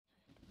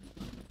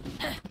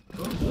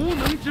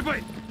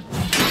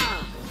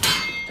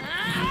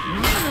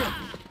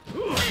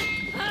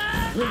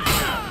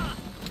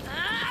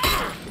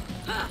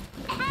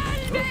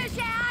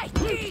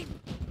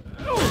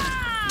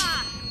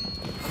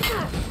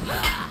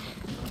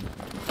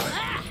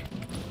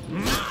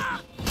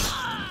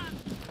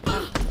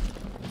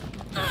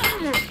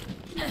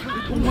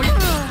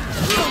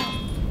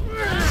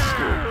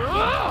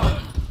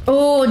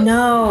Oh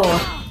no!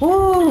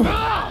 Ooh.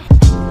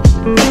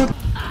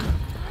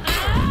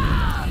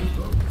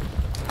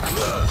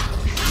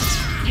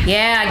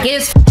 Yeah,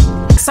 get his.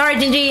 Sorry,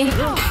 Gingy.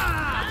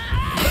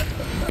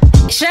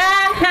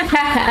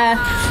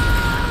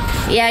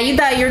 Yeah, you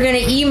thought you were gonna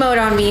emote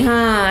on me, huh?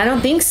 I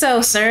don't think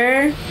so,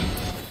 sir.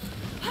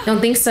 Don't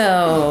think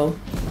so.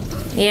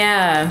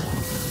 Yeah.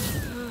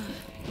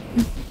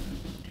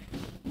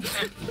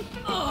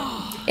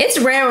 It's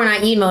rare when I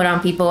emote on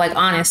people, like,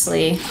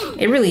 honestly.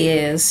 It really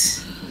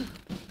is.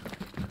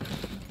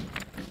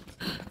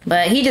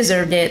 But he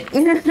deserved it.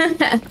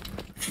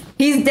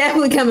 He's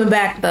definitely coming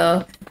back,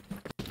 though.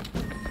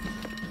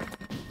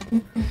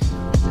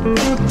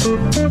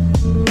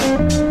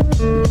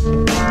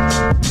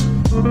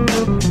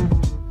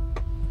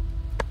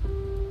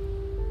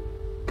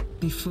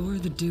 Before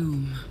the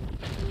doom,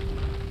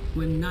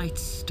 when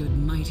knights stood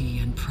mighty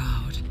and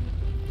proud,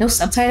 no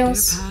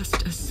subtitles. there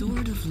passed a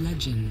sword of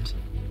legend,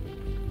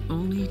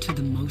 only to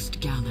the most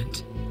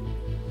gallant.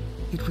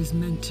 It was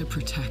meant to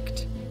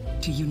protect,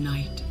 to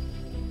unite.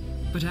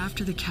 But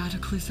after the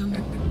cataclysm,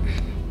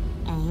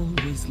 all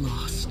was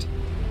lost.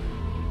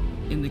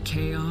 In the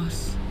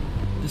chaos,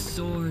 the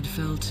sword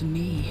fell to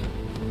me,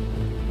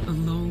 a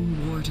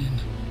lone warden.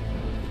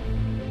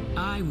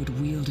 I would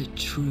wield it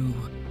true,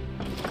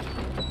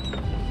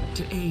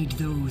 to aid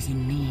those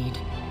in need.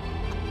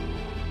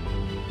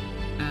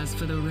 As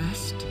for the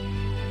rest,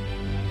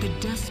 the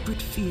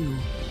desperate few,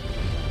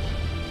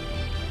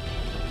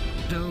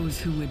 those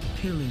who would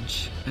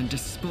pillage and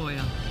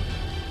despoil,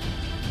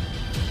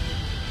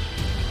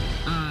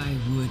 I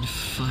would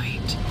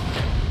fight.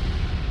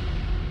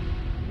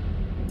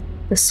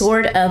 The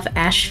Sword of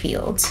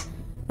Ashfield.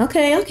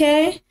 Okay,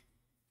 okay.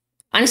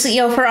 Honestly,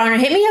 yo, For Honor,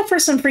 hit me up for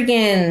some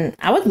freaking...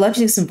 I would love to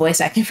do some voice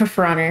acting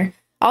for Honor.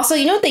 Also,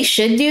 you know what they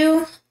should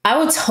do? I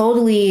would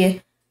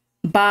totally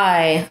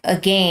buy a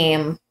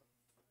game,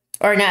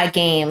 or not a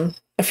game,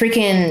 a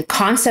freaking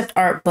concept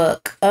art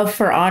book of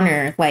For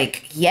Honor.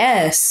 Like,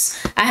 yes.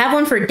 I have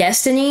one for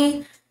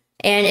Destiny,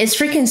 and it's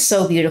freaking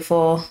so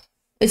beautiful.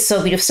 It's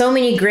so beautiful. So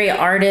many great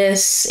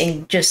artists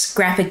and just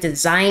graphic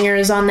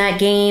designers on that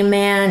game,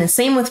 man. And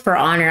same with For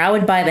Honor. I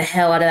would buy the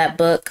hell out of that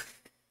book.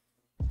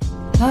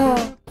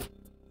 Oh.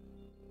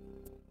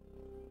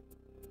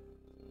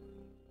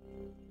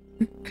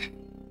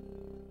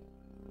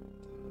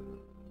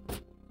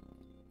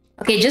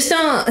 Okay, just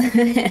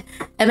don't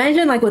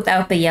imagine like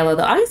without the yellow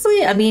though.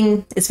 Honestly, I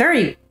mean, it's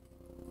very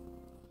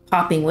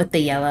popping with the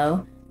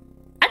yellow.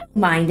 I don't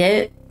mind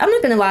it. I'm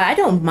not gonna lie, I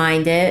don't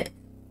mind it.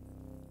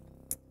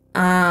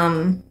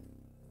 I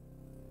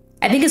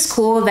think it's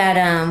cool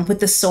that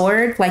with the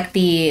sword, like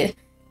the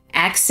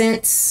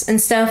accents and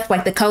stuff,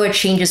 like the color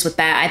changes with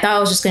that. I thought it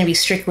was just gonna be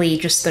strictly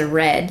just the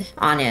red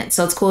on it.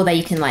 So it's cool that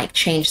you can like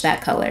change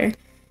that color.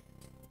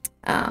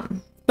 But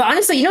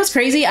honestly, you know what's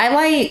crazy? I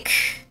like,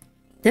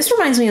 this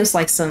reminds me of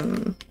like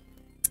some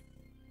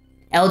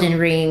Elden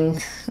Ring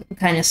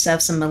kind of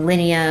stuff, some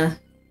Millennia.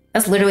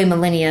 That's literally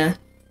Millennia.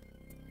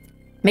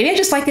 Maybe I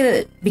just like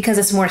it because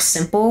it's more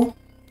simple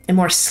and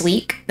more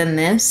sleek than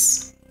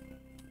this.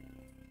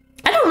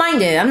 I don't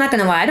mind it. I'm not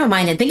gonna lie. I don't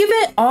mind it. Think of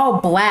it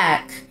all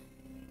black.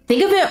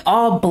 Think of it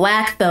all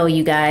black though,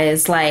 you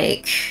guys.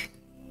 Like,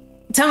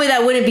 tell me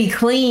that wouldn't be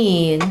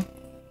clean.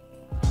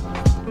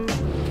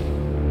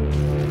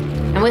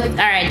 I'm with, all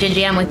right,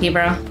 Gingy, I'm with you,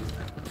 bro.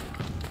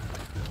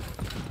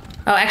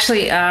 Oh,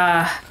 actually,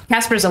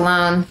 Casper's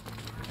alone.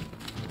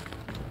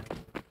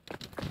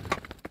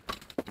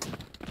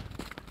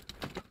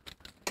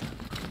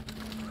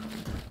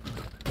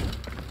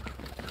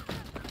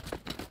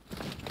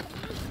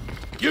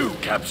 You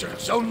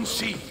captured Zone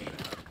C.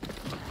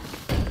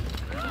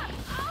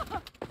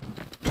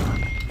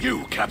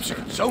 You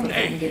captured Zone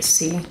A. Get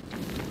C.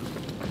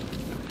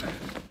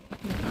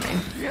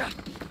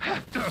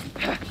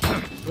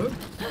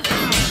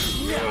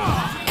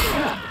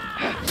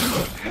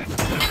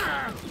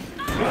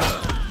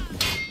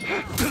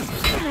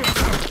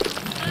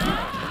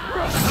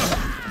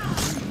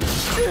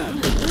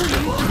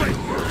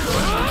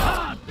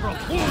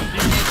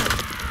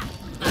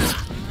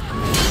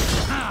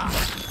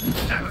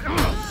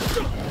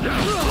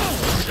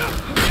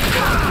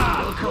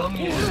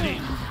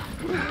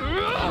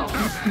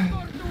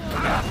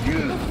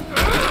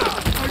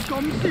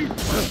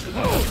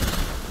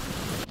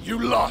 You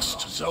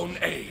lost Zone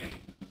A.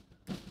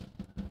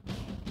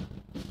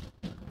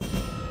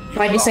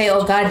 Why'd you say,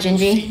 oh god,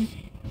 Gingy?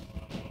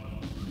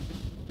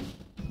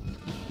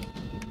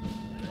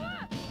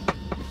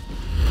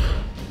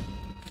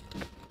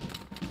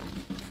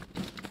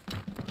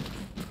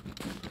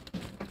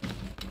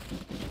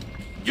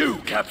 You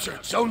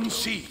captured Zone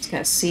C. Just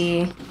gotta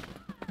see.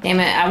 Damn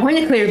it, I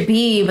wanted to clear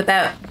B, but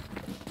that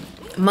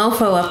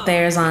mofo up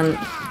there is on...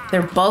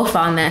 They're both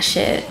on that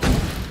shit.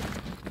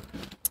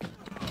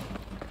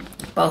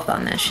 Both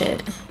on that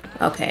shit.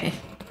 Okay.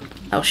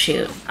 Oh,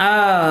 shoot.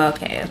 Oh,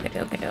 okay.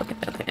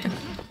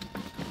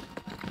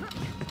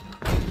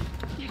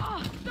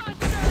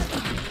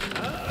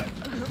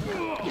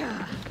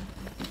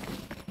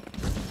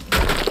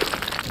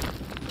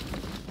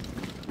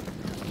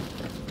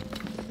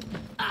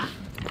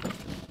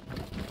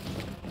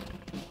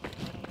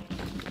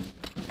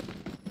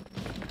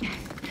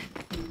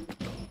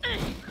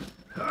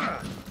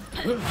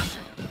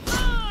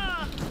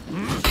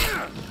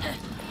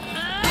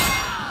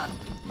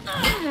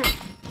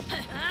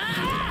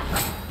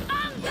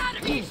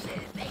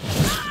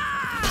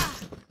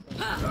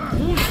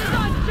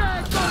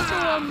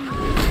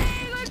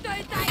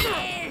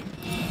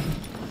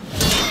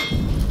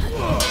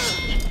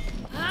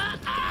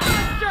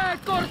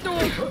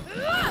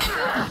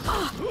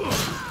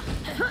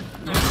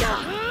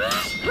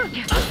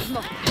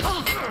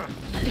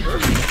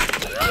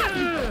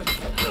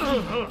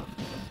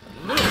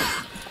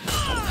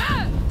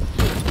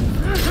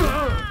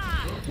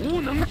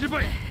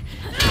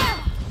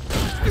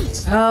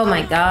 Oh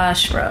my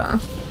gosh, bro.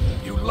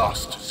 You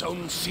lost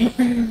Zone C.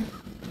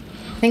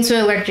 Thanks for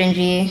the alert,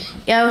 Gingy.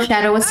 Yo,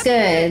 Shadow, what's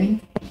good?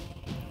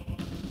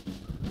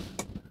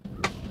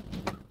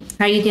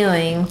 How you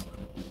doing?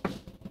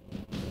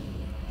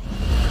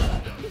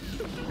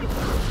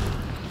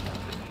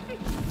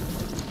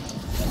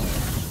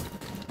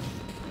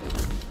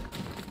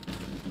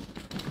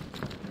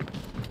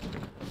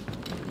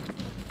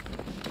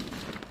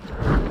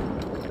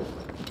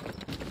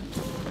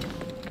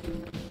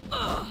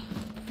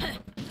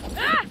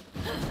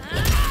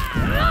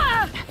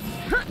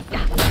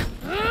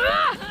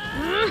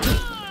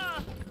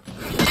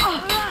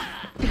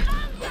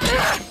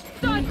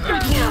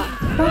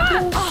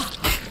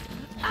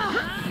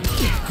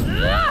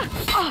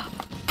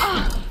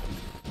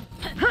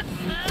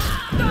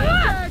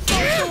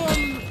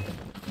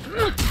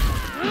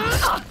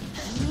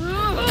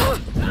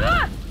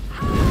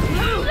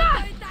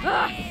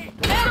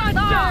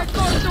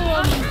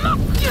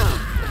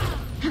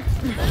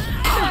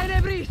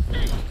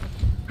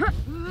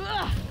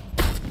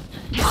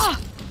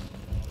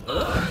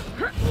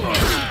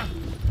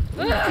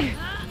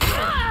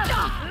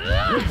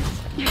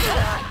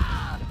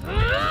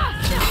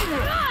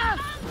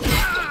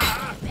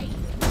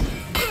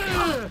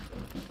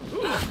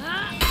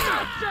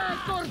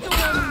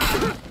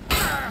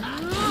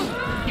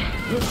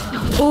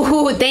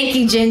 Ooh, thank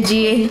you,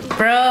 Gingy.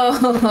 Bro,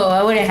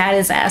 I would have had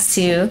his ass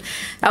too.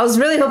 I was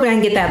really hoping I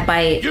could get that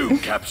bite. You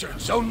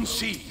captured Zone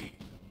C.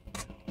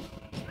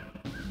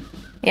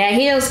 Yeah,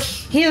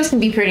 heals can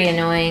be pretty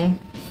annoying.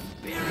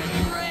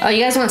 Oh,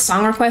 you guys want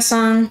song requests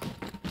on?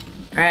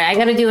 Alright, I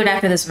gotta do it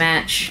after this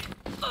match.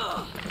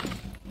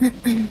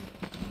 I'm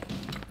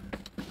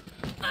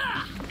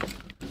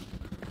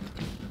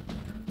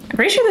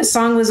pretty sure this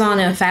song was on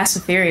a Fast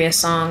and Furious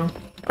song.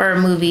 Or a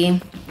movie.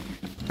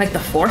 Like the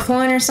fourth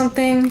one or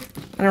something?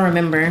 I don't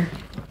remember.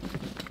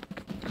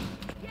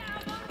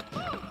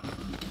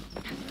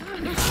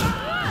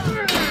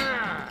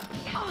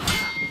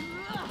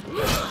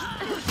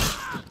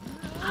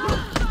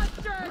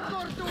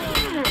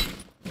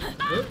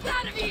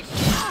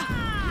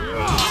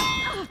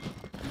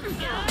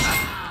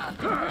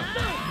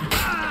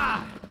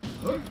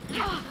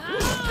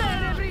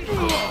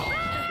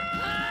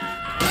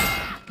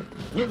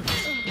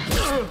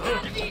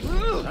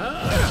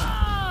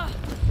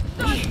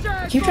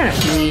 I keep trying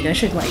to bleed. I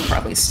should like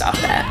probably stop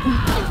that.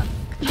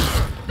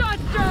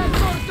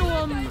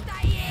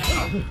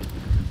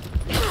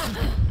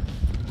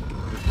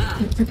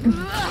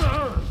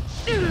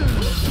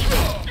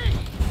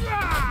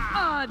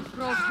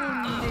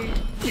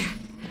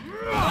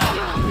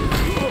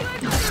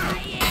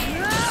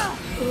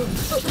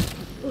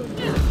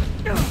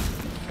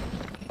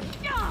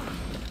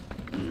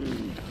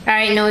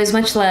 Alright, Noise,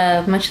 much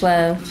love, much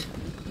love.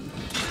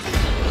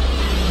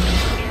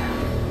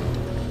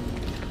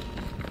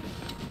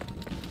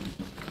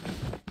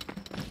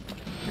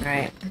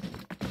 Alright.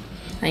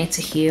 I need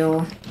to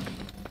heal.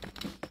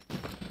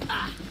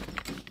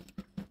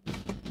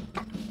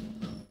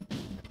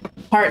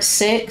 Part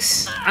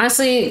 6.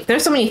 Honestly,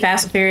 there's so many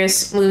Fast and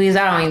Furious movies,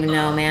 I don't even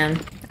know, man.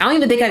 I don't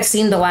even think I've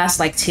seen the last,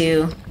 like,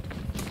 2.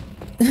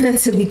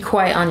 To be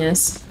quite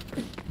honest.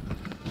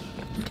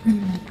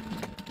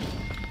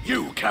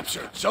 You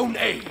captured Zone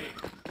A.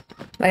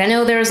 Like, I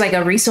know there was, like,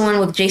 a recent one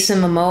with Jason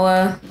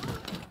Momoa.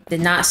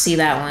 Did not see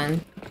that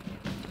one.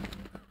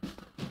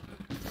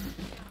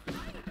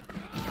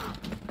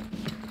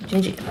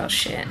 Gingy. Oh,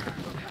 shit.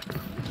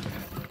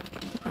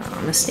 Oh,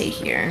 I'm gonna stay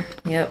here.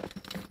 Yep.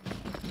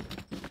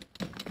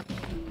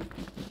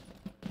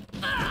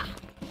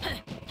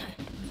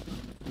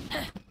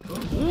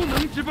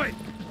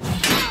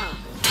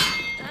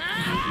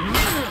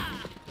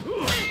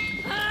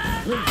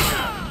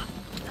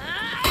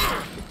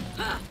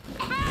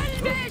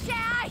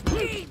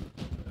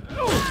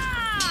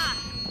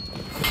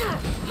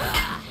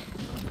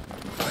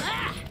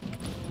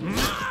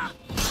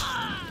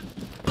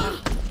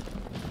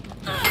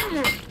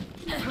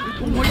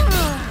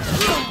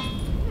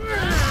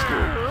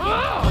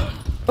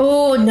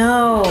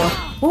 no.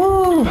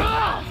 Woo.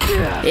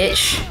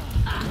 Bitch.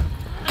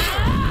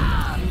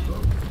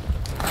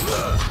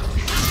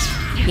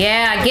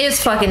 Yeah, get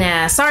his fucking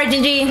ass. Sorry,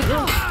 Gingy.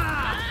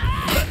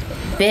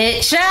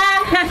 Bitch.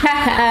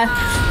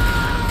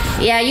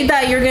 Yeah, you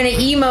thought you were gonna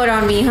emote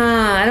on me, huh?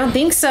 I don't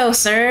think so,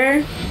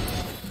 sir.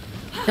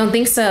 Don't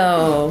think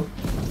so.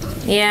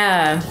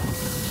 Yeah.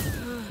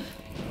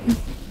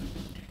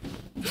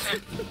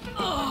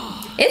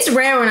 It's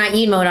rare when I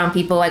emote on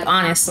people, like,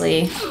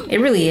 honestly.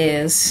 It really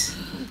is.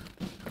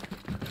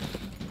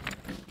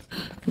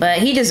 But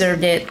he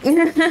deserved it.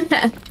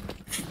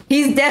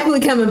 He's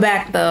definitely coming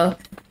back, though.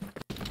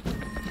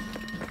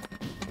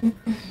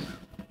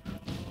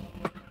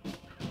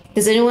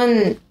 Does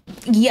anyone...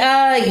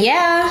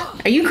 Yeah.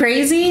 Are you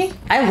crazy?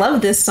 I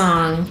love this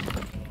song.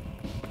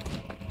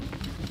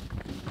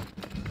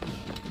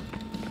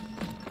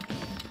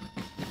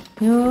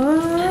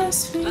 You're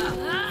sweet.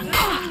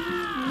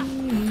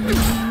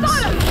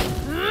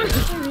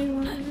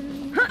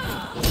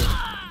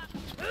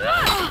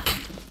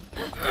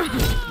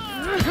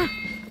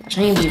 I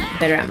need to be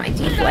better at my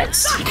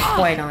deflex, to be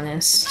quite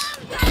honest.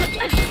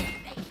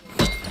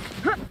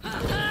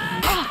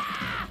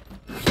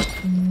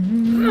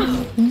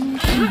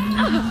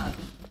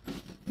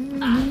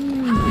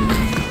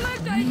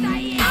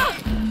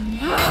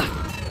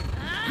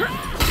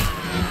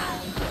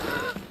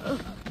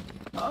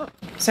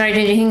 Sorry,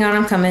 JJ, hang on,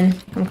 I'm coming.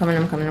 I'm coming.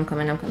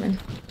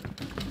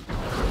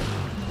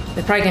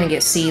 They're probably gonna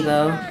get C,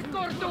 though.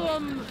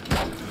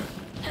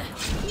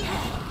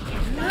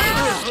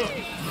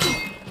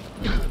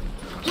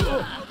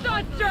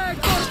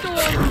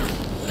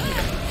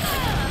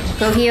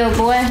 Go heal,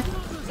 boy.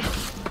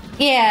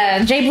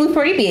 Yeah, J Blue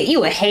 40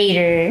 you a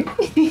hater.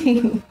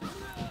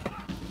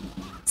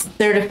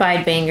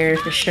 Certified banger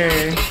for sure.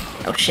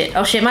 Oh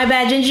shit, my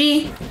bad,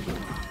 Gingy.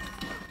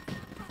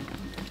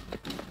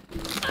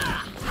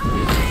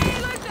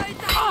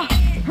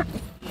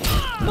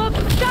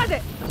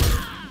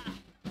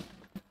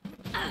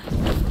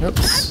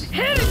 Oops.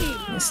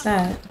 What's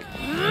that?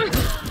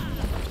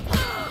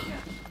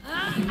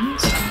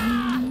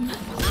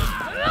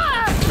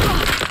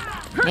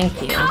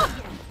 Thank you.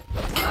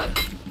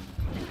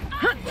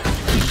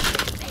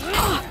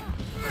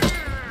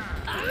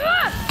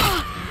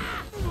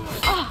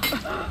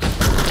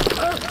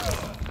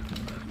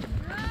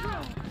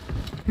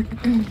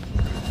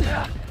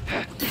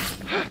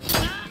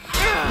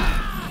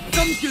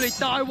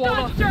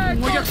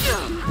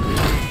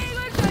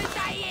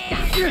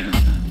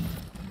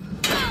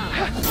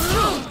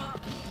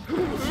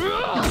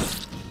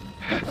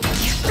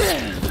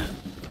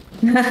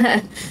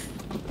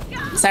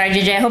 Sorry,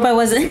 JJ. I hope I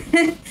wasn't.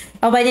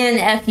 Hope I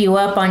didn't F you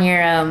up on your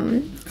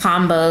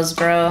combos,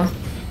 bro.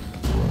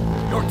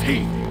 Your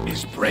team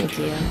is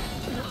breaking.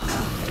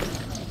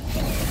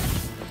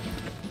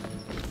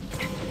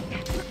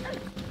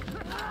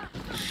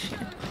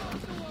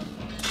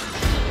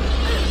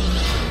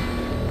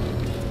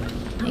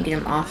 Thank you. Get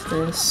him off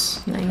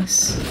this.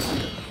 Nice.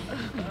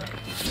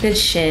 Good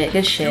shit.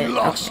 Good shit. You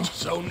lost okay.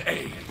 Zone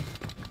A.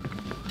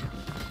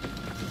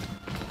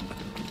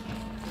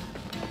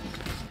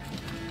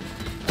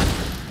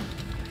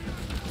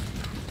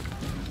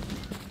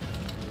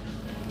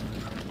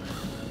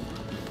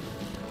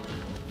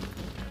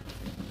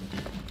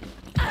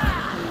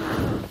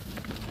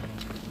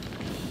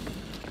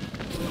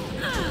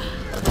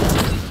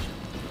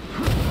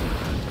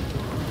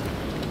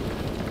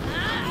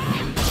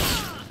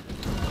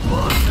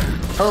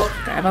 Oh,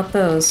 forgot about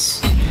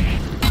those.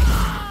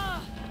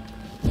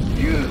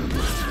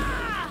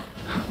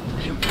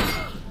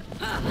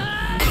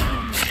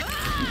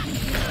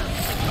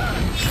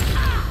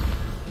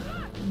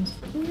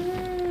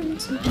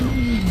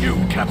 You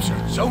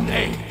captured Zone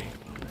A.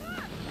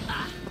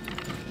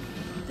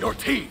 Your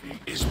team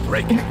is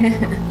breaking.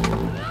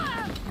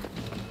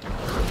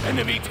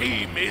 Enemy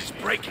team is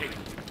breaking.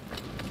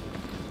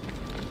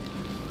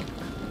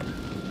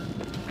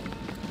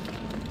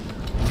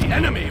 The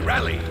enemy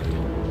rallied.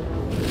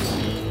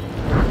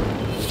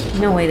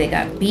 No way they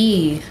got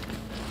B.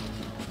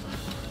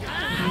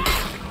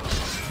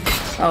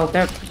 Oh,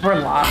 we're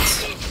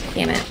locked.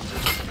 Damn it.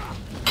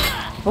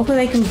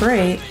 Hopefully they can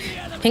break.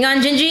 Hang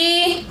on,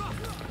 Gingy!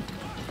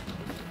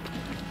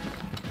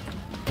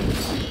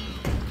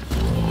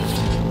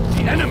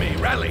 The enemy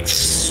rallied.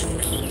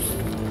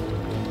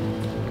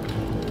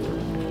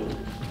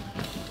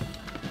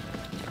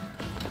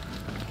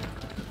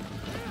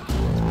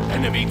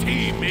 Enemy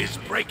team is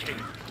breaking.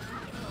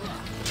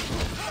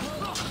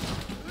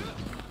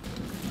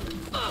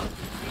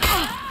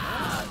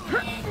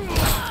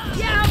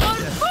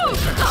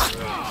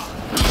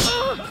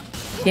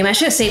 Damn, I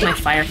should have saved my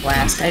fire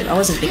blast. I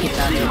wasn't thinking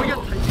about it.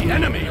 The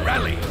enemy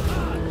rallied.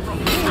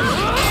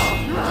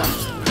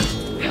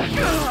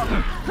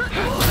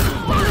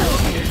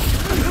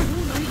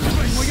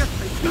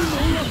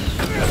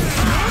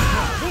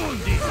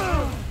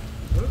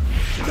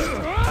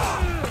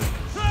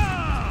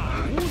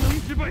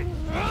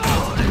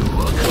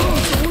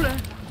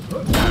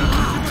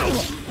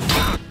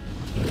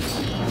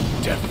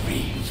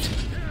 Defeat.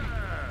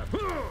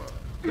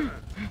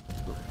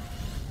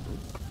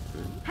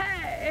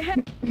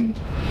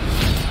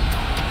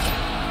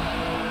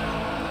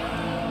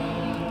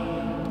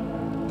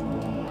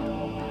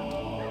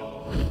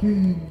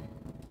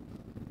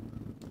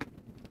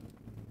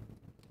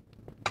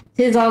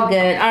 It's all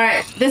good. All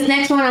right, this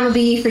next one I'm gonna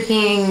be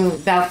freaking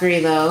Valkyrie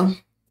though.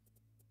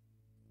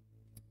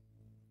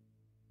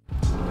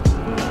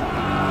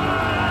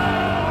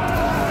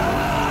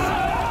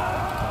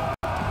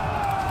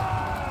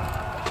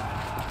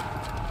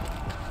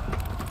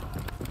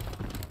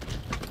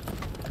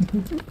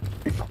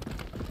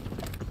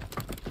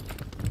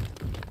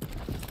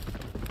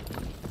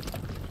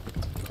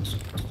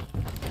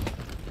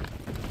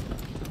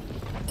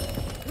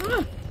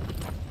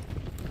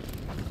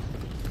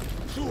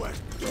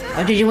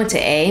 Oh, did you went to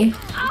A?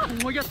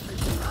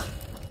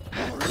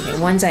 Okay,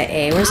 one's at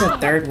A. Where's the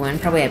third one?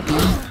 Probably at B.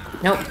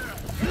 Nope.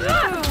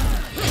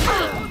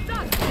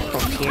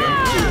 Up here.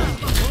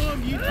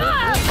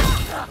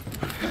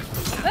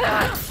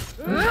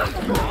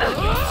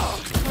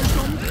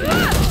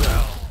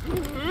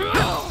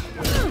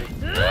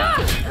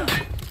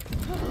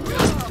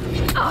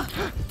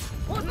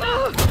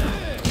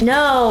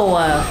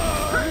 No!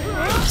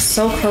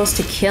 So close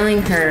to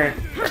killing her.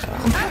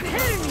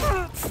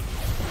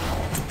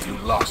 You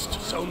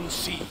lost Zone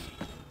C.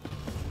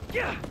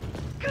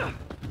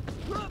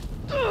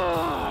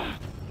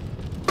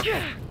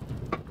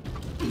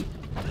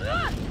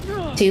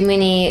 Too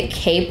many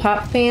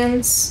K-pop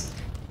fans?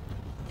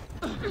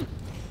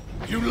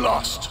 You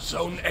lost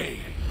Zone A.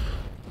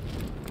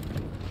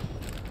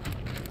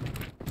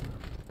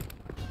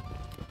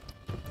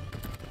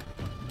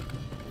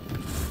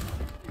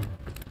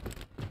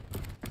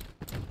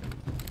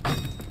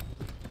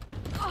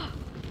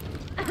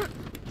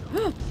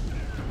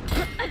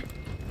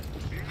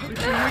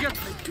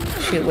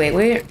 Shoot,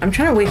 wait. I'm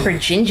trying to wait for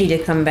Gingy to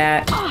come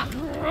back.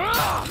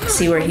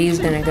 See where he's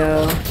gonna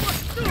go.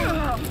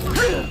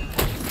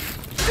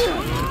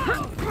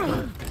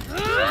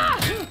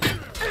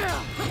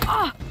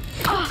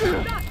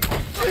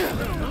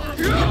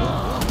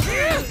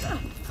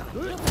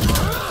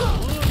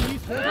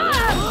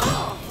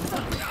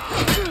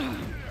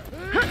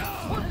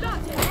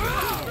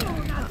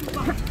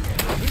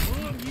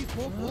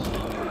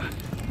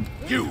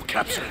 You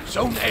captured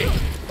Zone A.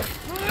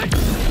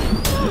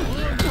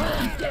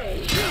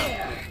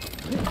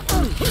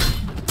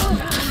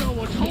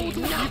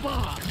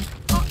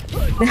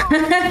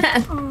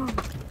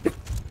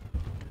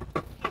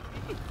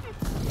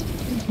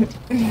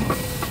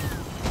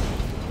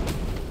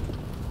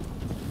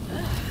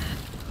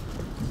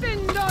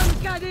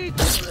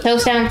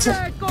 Toast down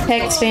to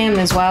text spam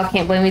as well.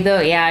 Can't blame me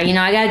though. Yeah, you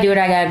know, I gotta do what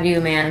I gotta do,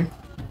 man.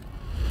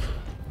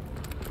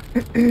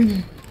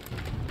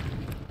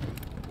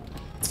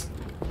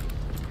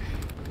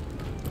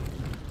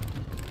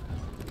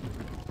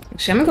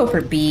 Actually, I'm gonna go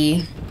for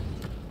B.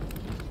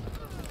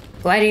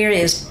 Gladiator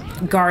is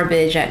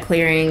garbage at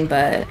clearing,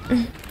 but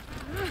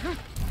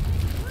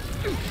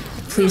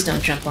please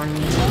don't jump on me.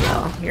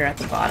 Oh, you're at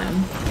the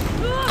bottom.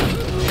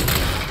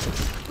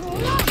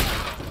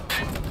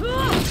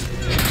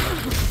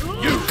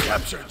 You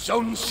captured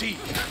Zone C.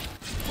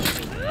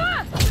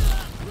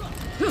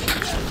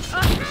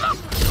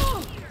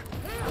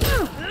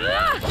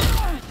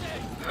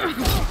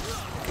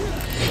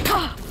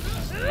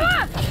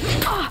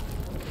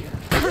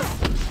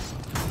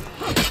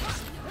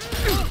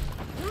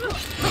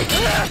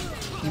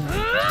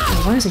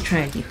 Why is he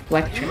trying to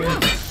deflect her?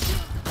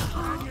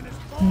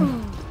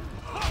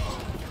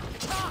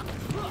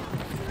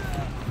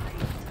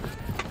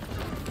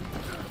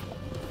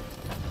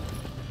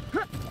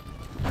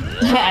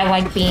 I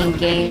like being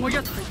gay.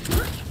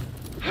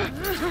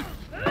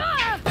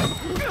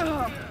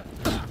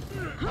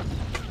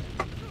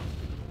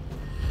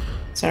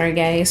 Sorry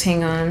guys,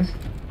 hang on.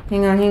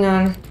 Hang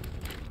on.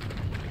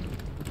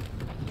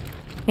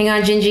 Hang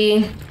on,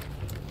 Gingy.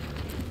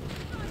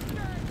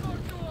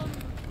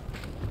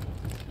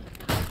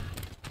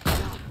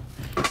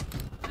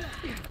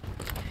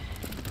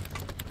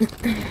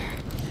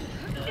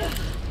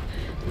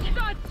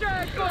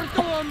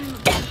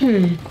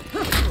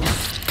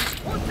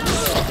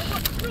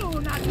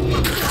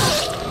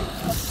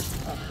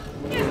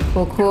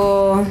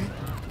 Cool.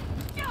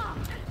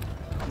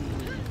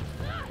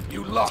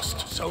 You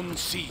lost Zone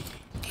C.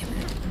 Damn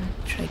it.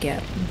 Try to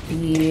get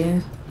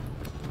B.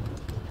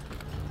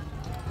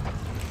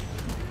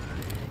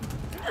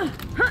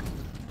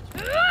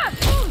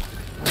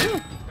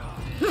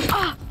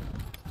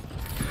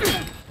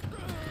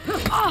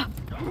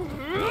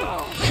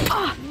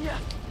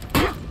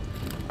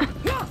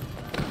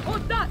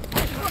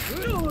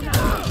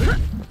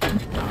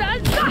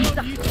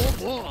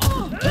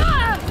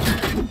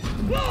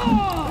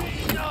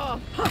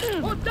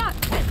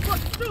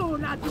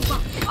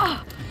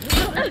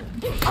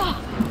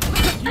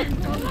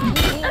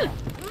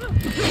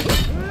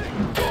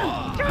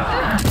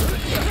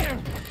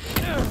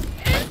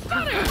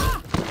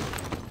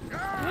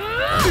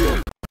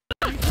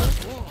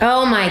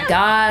 Oh my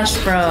gosh,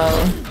 bro.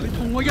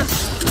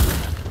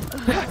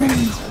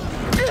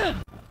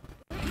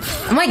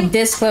 I'm like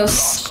this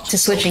close to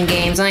switching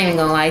games, I'm not even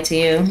gonna lie to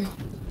you.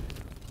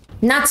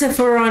 Not to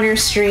For Honor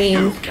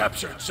stream. You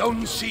captured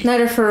Zone C. Not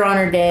a For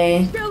Honor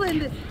day. Still in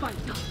this fight.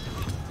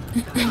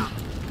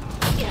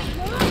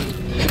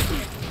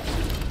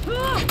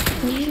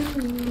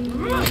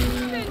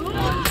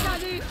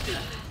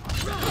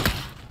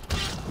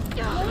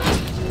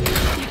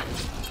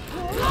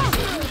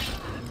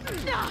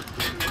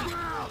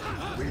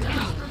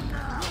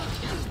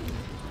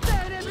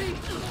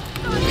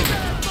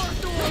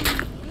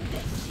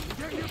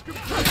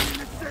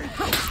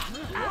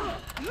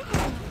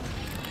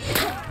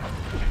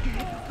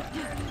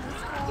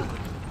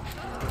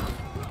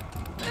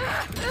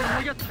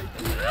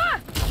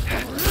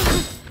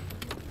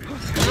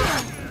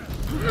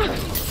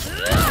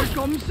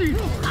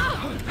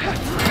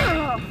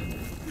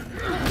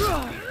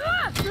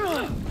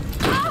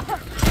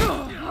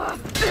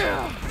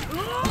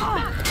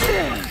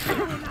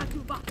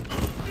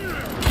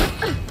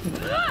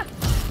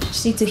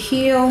 Just need to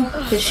heal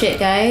the shit,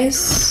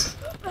 guys.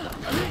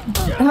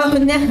 Oh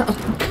no.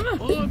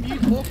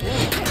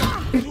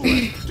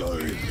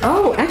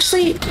 Oh,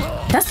 actually,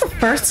 that's the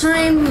first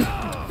time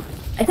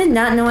I did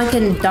not know I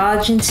can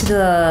dodge into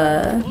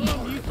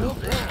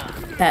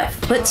that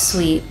foot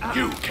sweep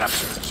You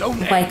captured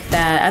Zone A. like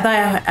that. I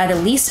thought I'd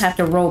at least have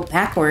to roll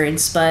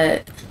backwards,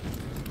 but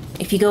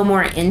if you go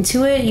more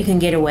into it, you can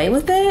get away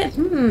with it?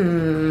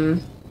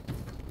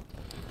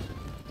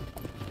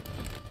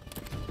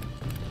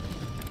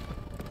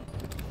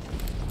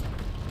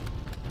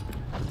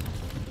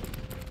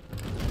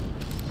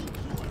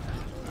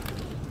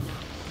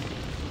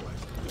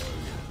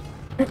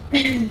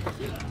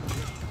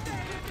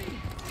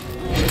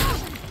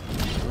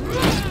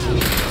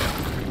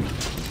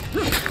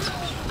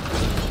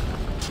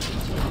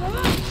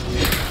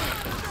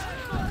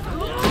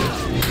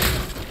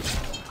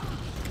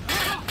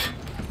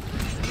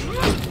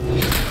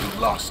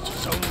 Lost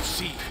Zone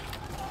C.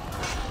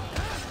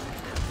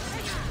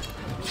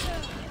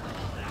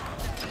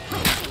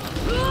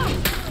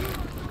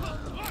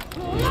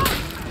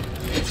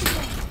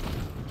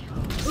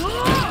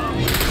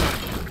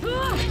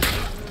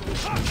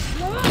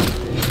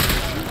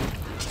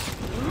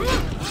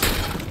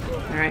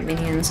 Alright,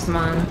 minions, come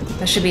on.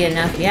 That should be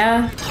enough,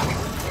 yeah?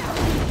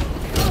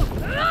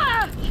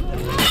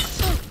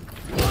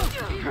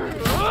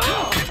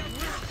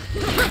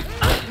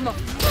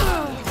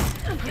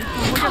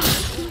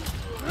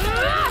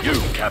 You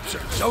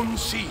captured Zone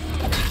C.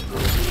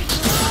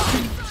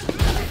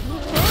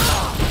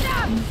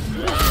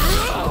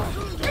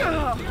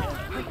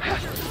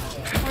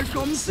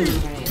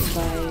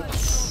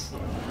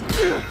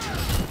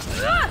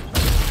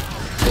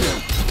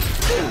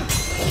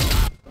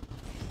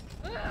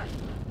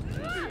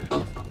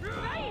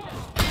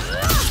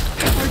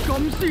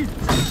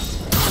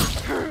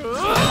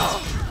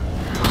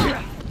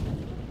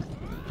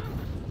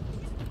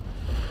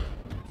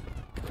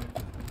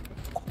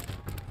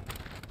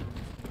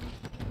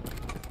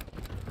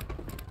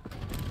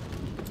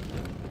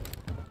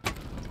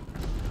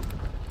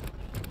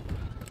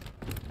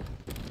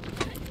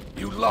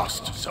 You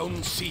lost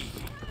Zone C.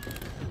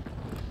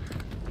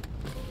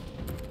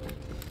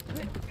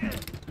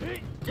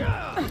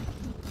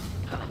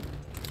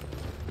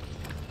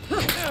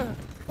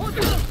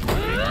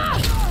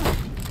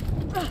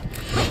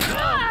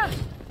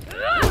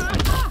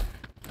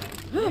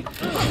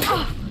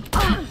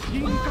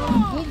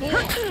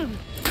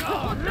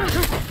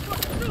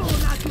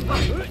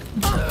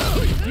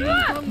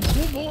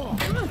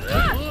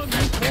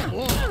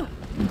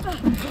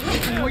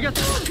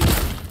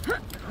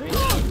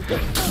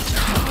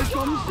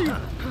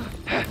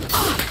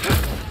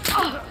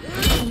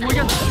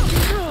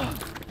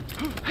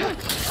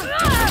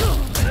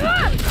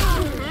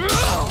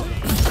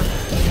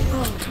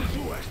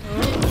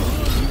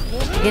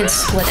 Getting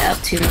split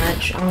up too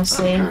much,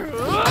 honestly.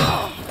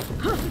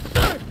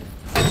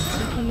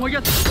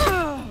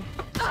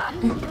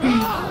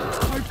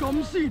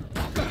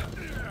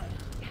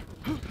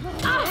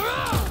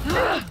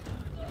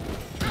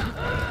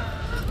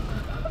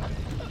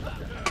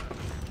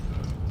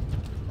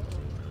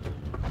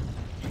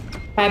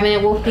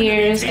 Five-minute wolf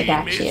ears, I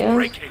got Team is you.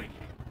 breaking.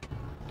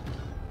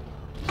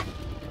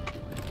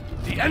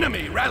 The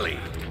enemy rallied.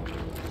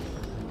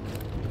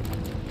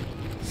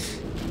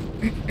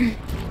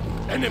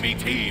 Enemy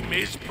team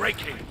is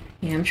breaking.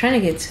 Yeah, I'm trying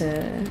to get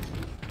to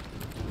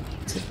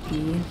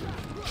B.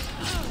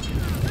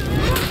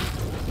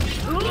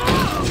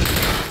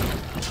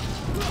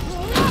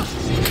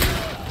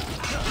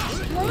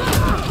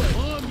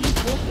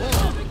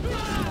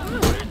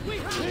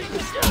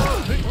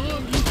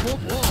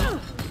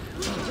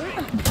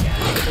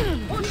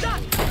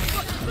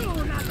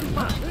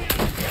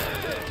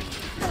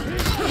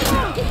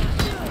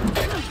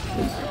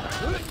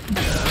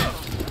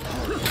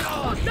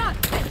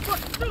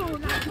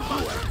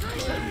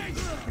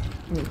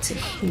 Need to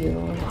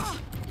heal.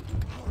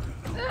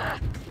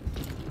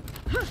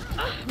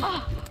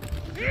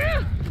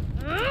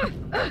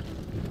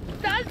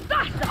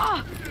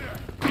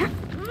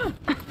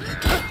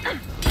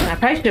 Not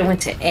probably should have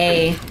went to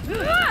A.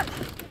 Did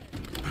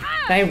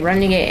I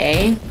run to get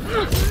A?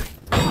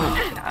 Oh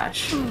my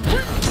gosh.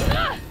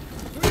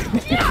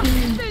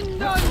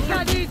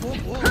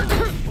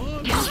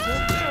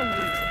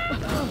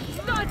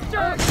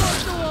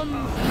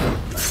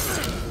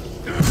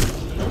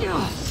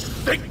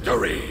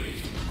 Victory!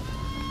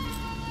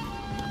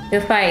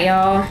 Good fight,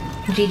 y'all.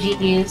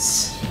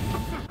 GG's.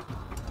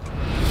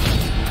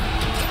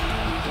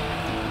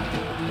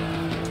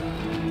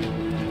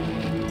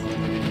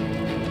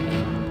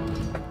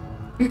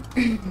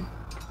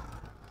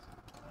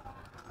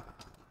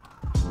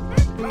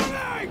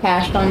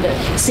 Cash on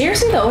delivery.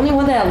 Seriously, the only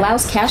one that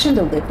allows cash on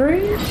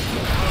delivery?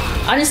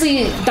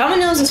 Honestly,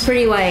 Domino's is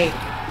pretty, like,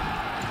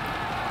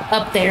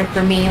 up there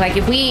for me. Like,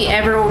 if we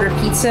ever order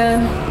pizza,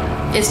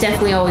 it's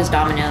definitely always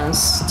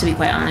Domino's, to be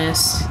quite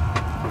honest.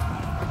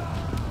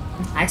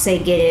 I say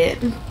get it.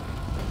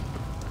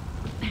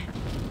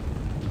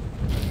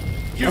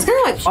 That's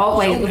kind of like all,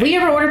 like, if we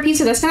ever order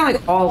pizza, that's kind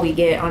of like all we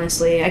get,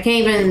 honestly. I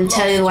can't even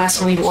tell you the last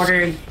time we've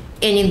ordered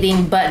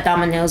anything but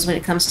Domino's when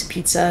it comes to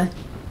pizza.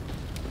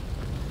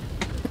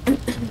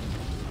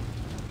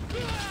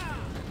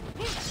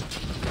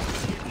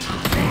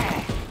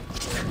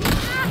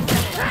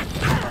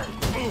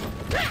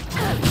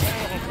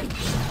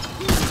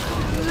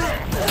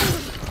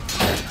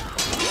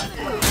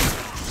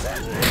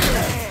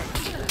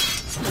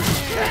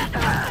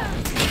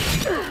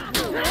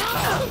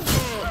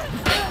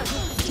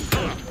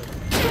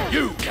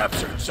 You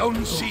captured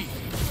Zone C.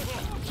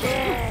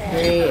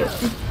 Great.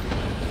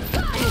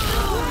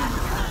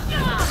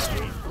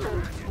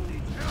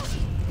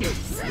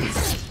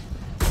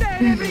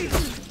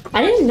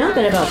 I didn't know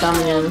that about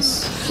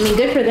Domino's. I mean,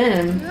 good for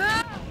them.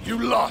 You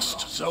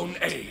lost Zone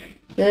A.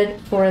 Good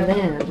for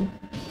them.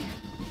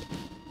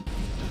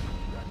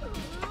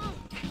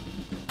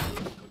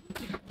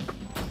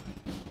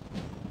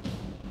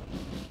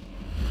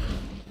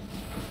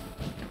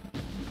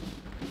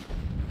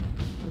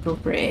 Go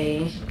for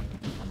A.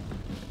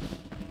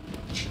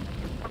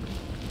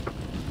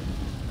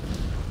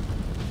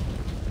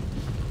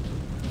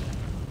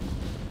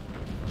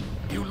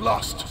 You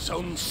lost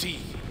Zone C.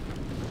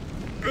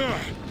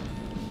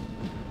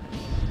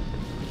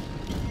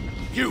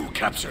 You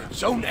captured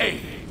Zone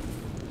A.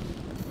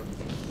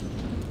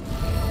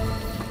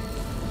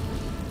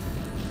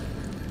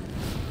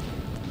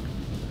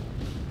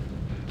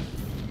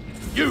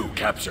 You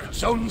captured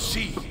Zone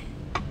C.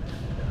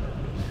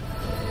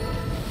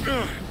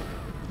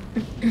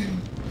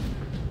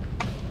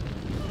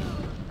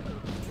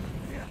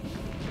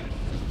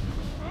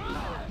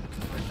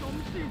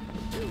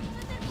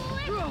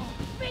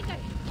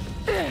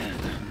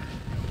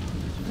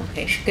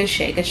 Okay, good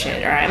shit, good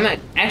shit. Alright,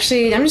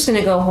 I'm just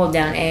gonna go hold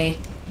down A.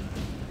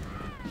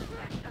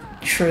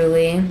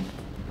 Truly.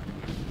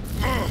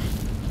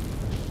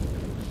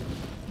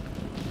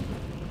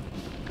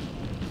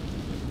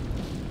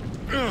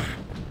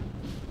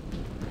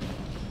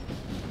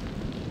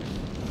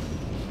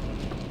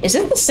 Is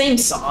it the same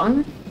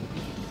song?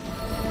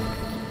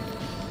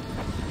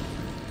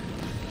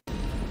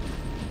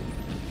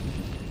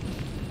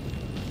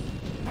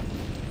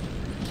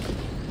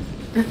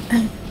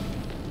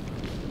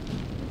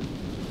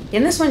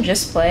 Didn't this one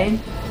just play?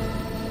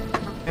 I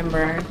don't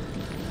remember.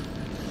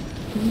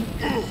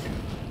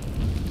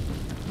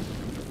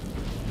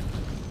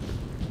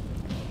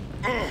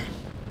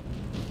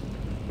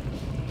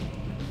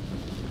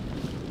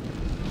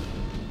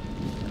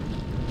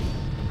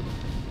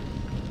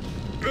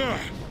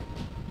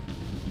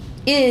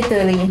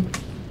 Italy.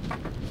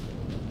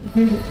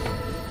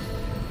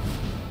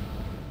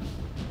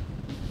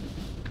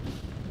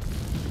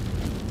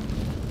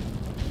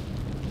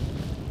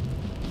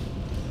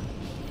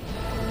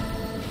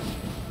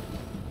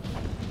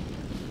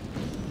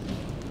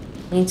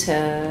 Need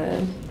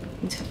to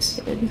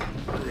tested.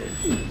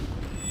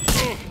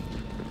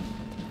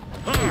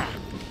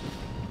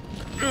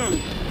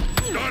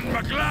 Don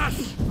McGlass!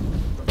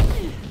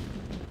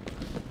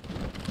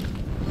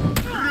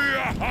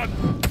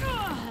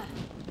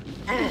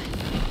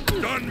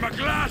 Don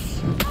McGlass!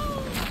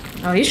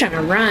 Oh, he's trying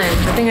to run.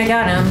 I think I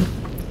got him.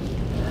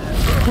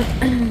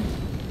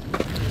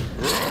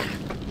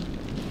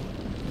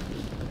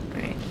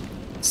 Alright.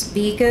 Is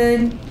B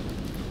good?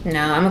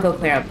 No, I'm gonna go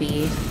clear out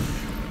B.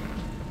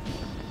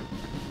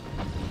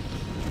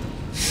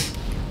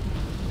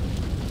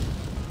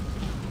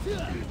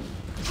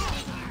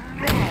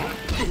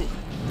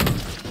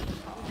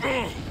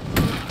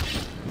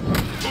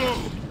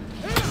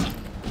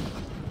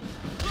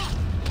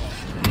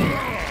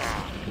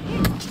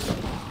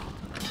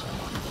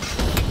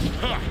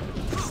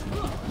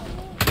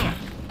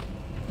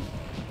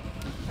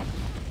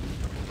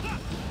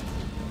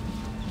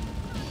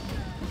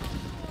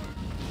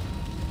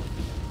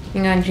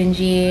 Hang on,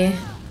 Gingy.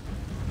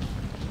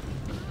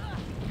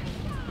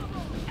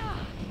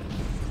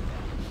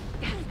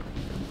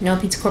 No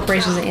pizza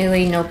corporations in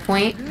Italy, no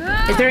point.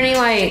 Is there any,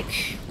 like,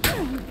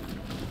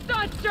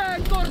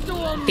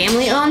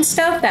 family-owned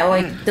stuff that,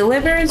 like,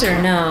 delivers, or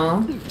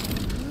no?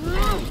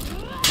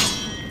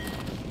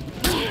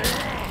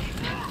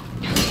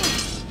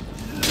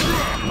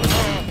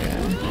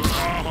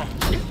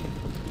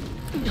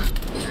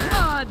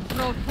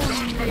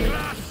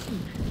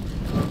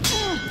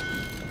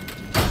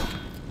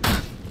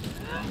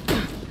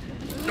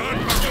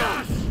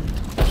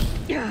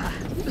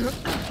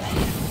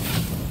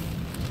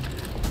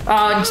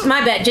 Oh,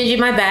 my bad, Gingy,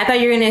 my bad. I thought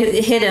you were gonna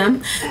hit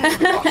him.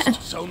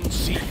 Lost zone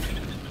C.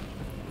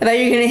 I thought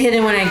you were gonna hit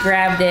him when I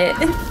grabbed it.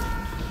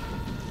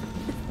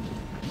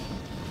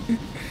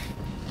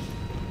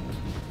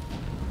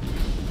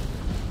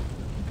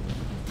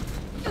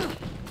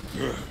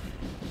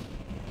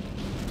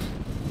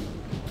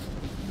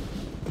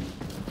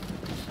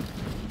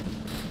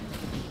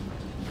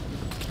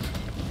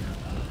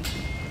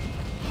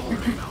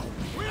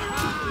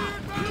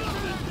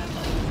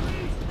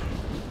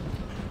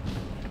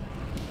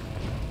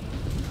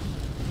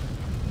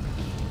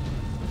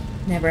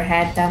 Never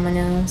had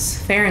dominoes.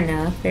 Fair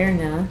enough, fair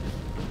enough.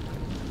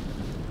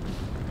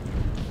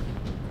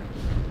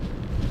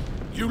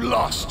 You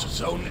lost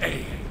zone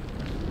A.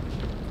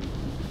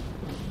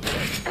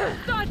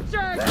 Done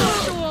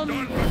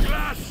for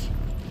glass.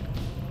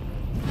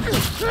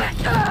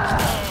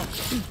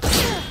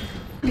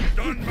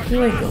 Done for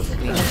Here we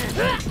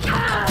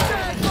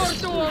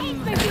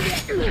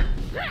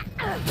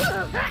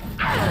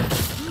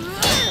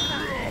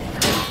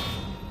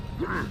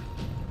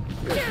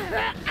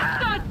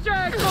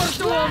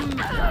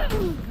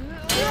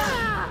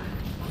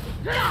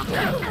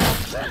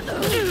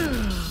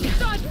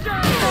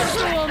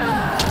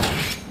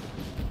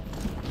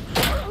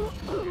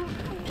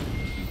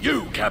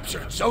You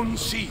captured zone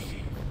C.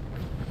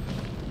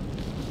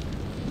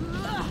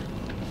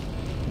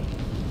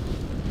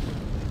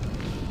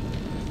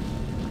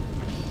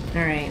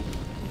 Alright.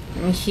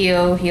 Let me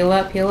heal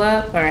up.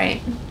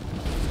 Alright.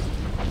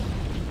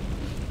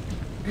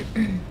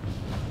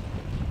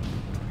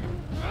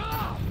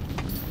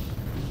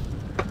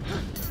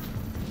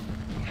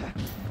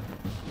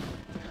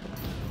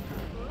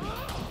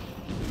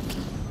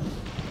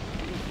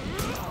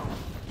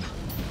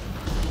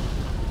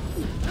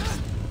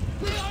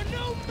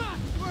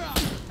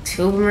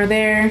 Two of them are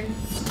there.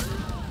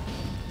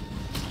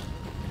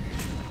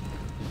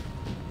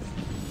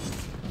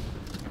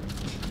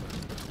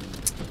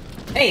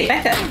 Hey,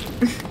 back up.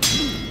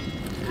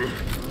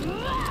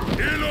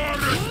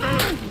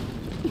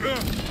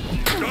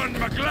 Done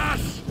my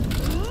glass.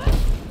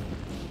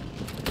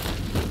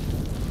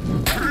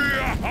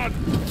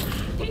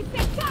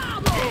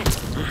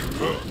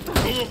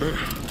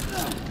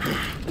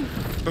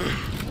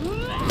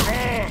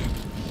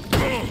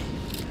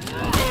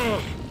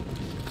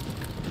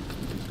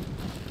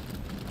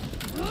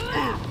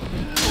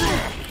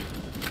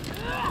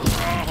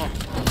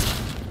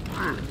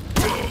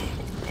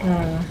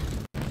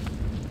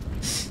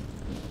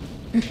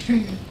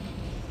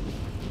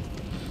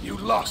 You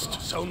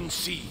lost zone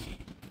C.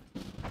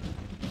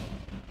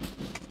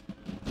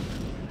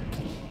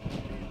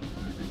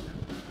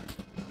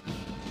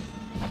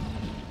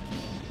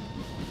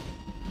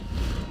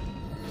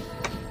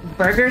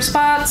 Burger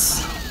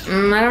spots? I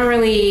don't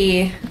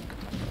really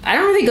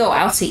go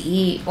out to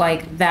eat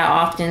like that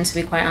often, to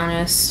be quite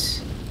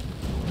honest.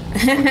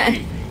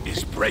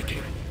 Is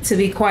breaking. To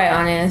be quite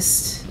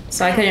honest,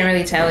 so I couldn't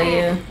really tell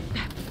you.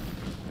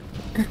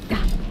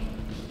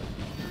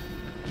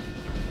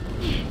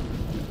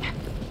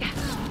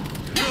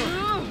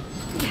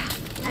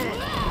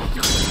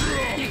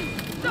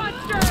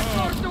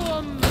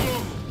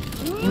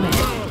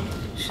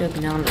 Should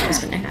have known that was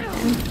gonna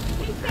happen.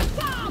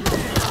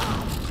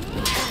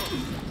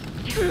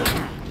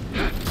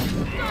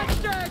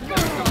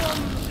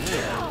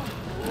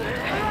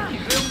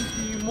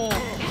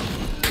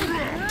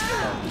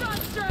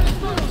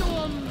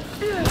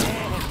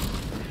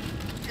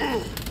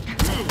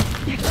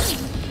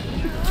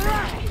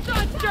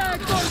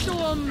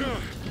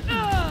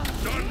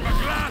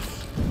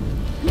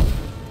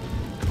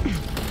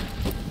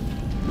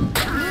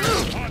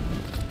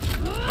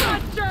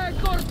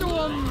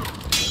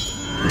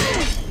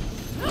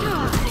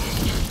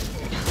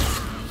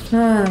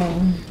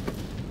 Oh.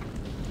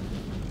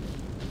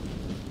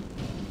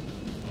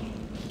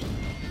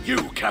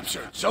 You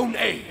captured zone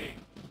A.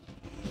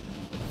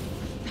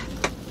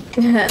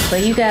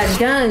 But you got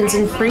guns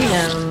and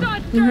freedom.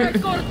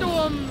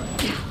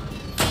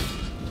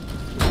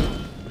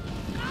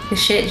 Good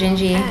shit,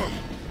 Gingy.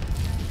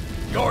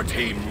 Your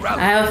team rallied.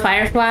 I have a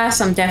fire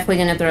flask, I'm definitely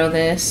gonna throw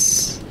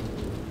this.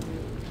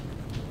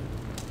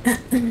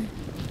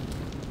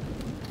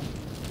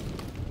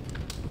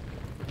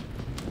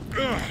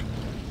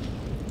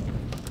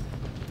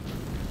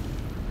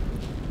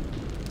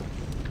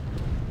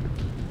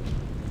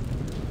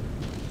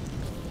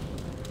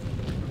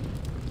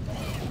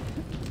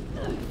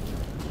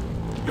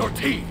 Your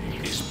team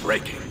is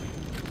breaking.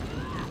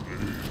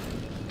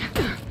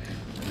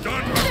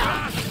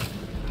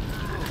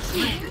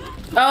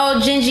 Oh,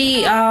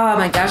 Gingy! Oh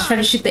my gosh, trying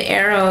to shoot the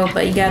arrow,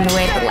 but you got in the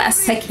way at the last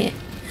second.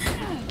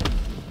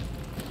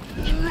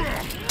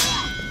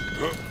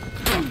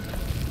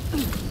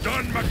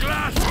 Done my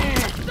glass.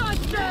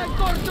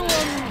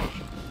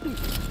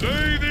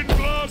 Leid in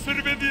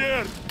blasen vid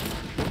er.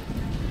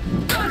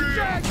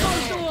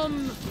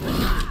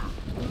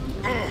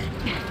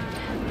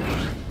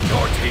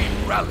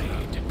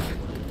 rallied.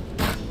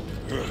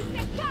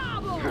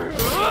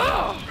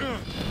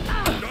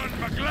 Done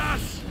my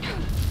glass.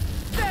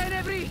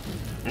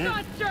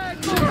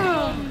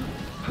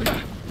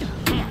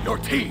 Your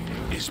team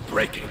is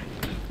breaking.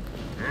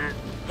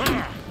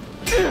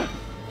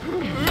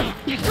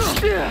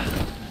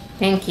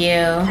 Thank you.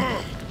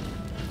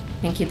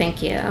 Thank you,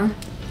 thank you.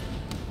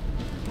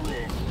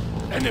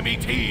 Enemy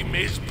team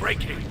is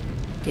breaking.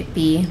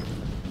 Yippee.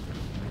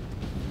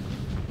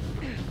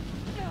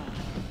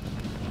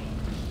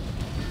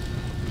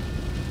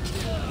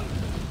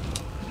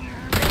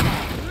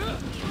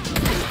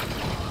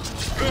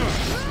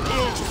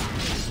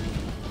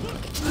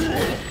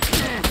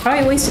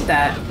 Probably wasted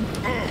that.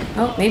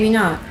 Oh, maybe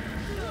not.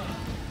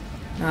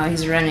 Oh,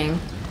 he's running.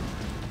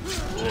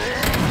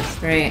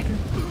 Great.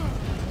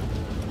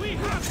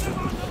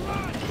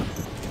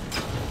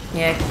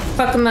 Yeah,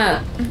 fuck him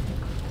up.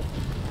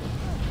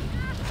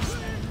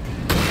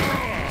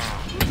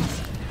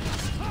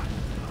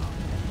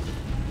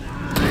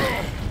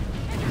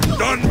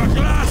 Done my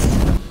glass.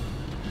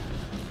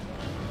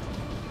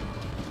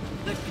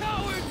 The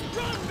cowards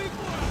run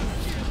before us.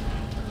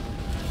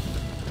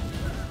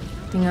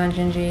 Hang on,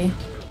 Gingy.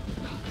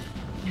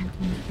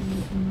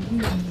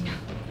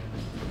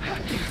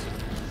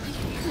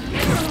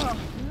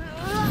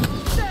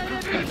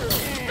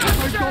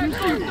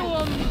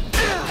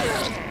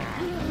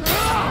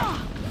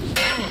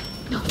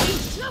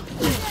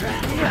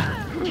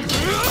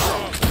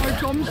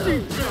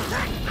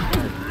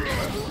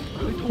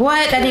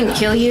 What? That didn't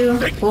kill you?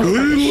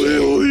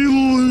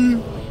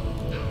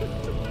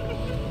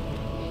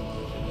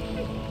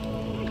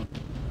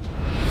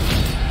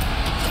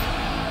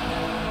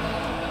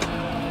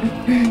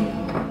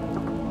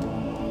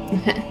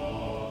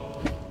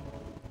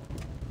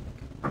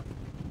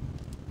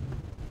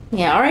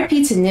 Yeah, RIP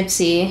to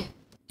Nipsey.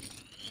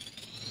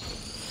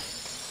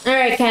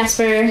 Alright,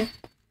 Casper.